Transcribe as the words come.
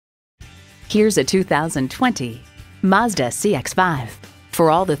Here's a 2020 Mazda CX-5. For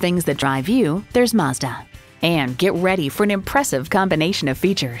all the things that drive you, there's Mazda. And get ready for an impressive combination of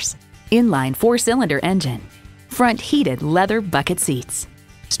features. Inline 4-cylinder engine, front heated leather bucket seats,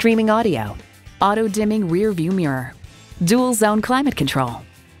 streaming audio, auto-dimming rear view mirror, dual zone climate control,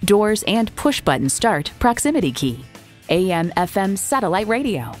 doors and push-button start proximity key, AM/FM satellite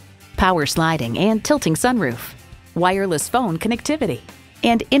radio, power sliding and tilting sunroof, wireless phone connectivity,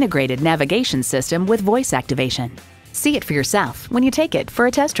 and integrated navigation system with voice activation. See it for yourself when you take it for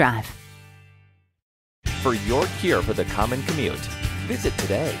a test drive. For your cure for the common commute, visit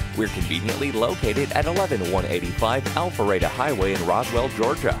today. We're conveniently located at 11185 Alpharetta Highway in Roswell,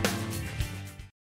 Georgia.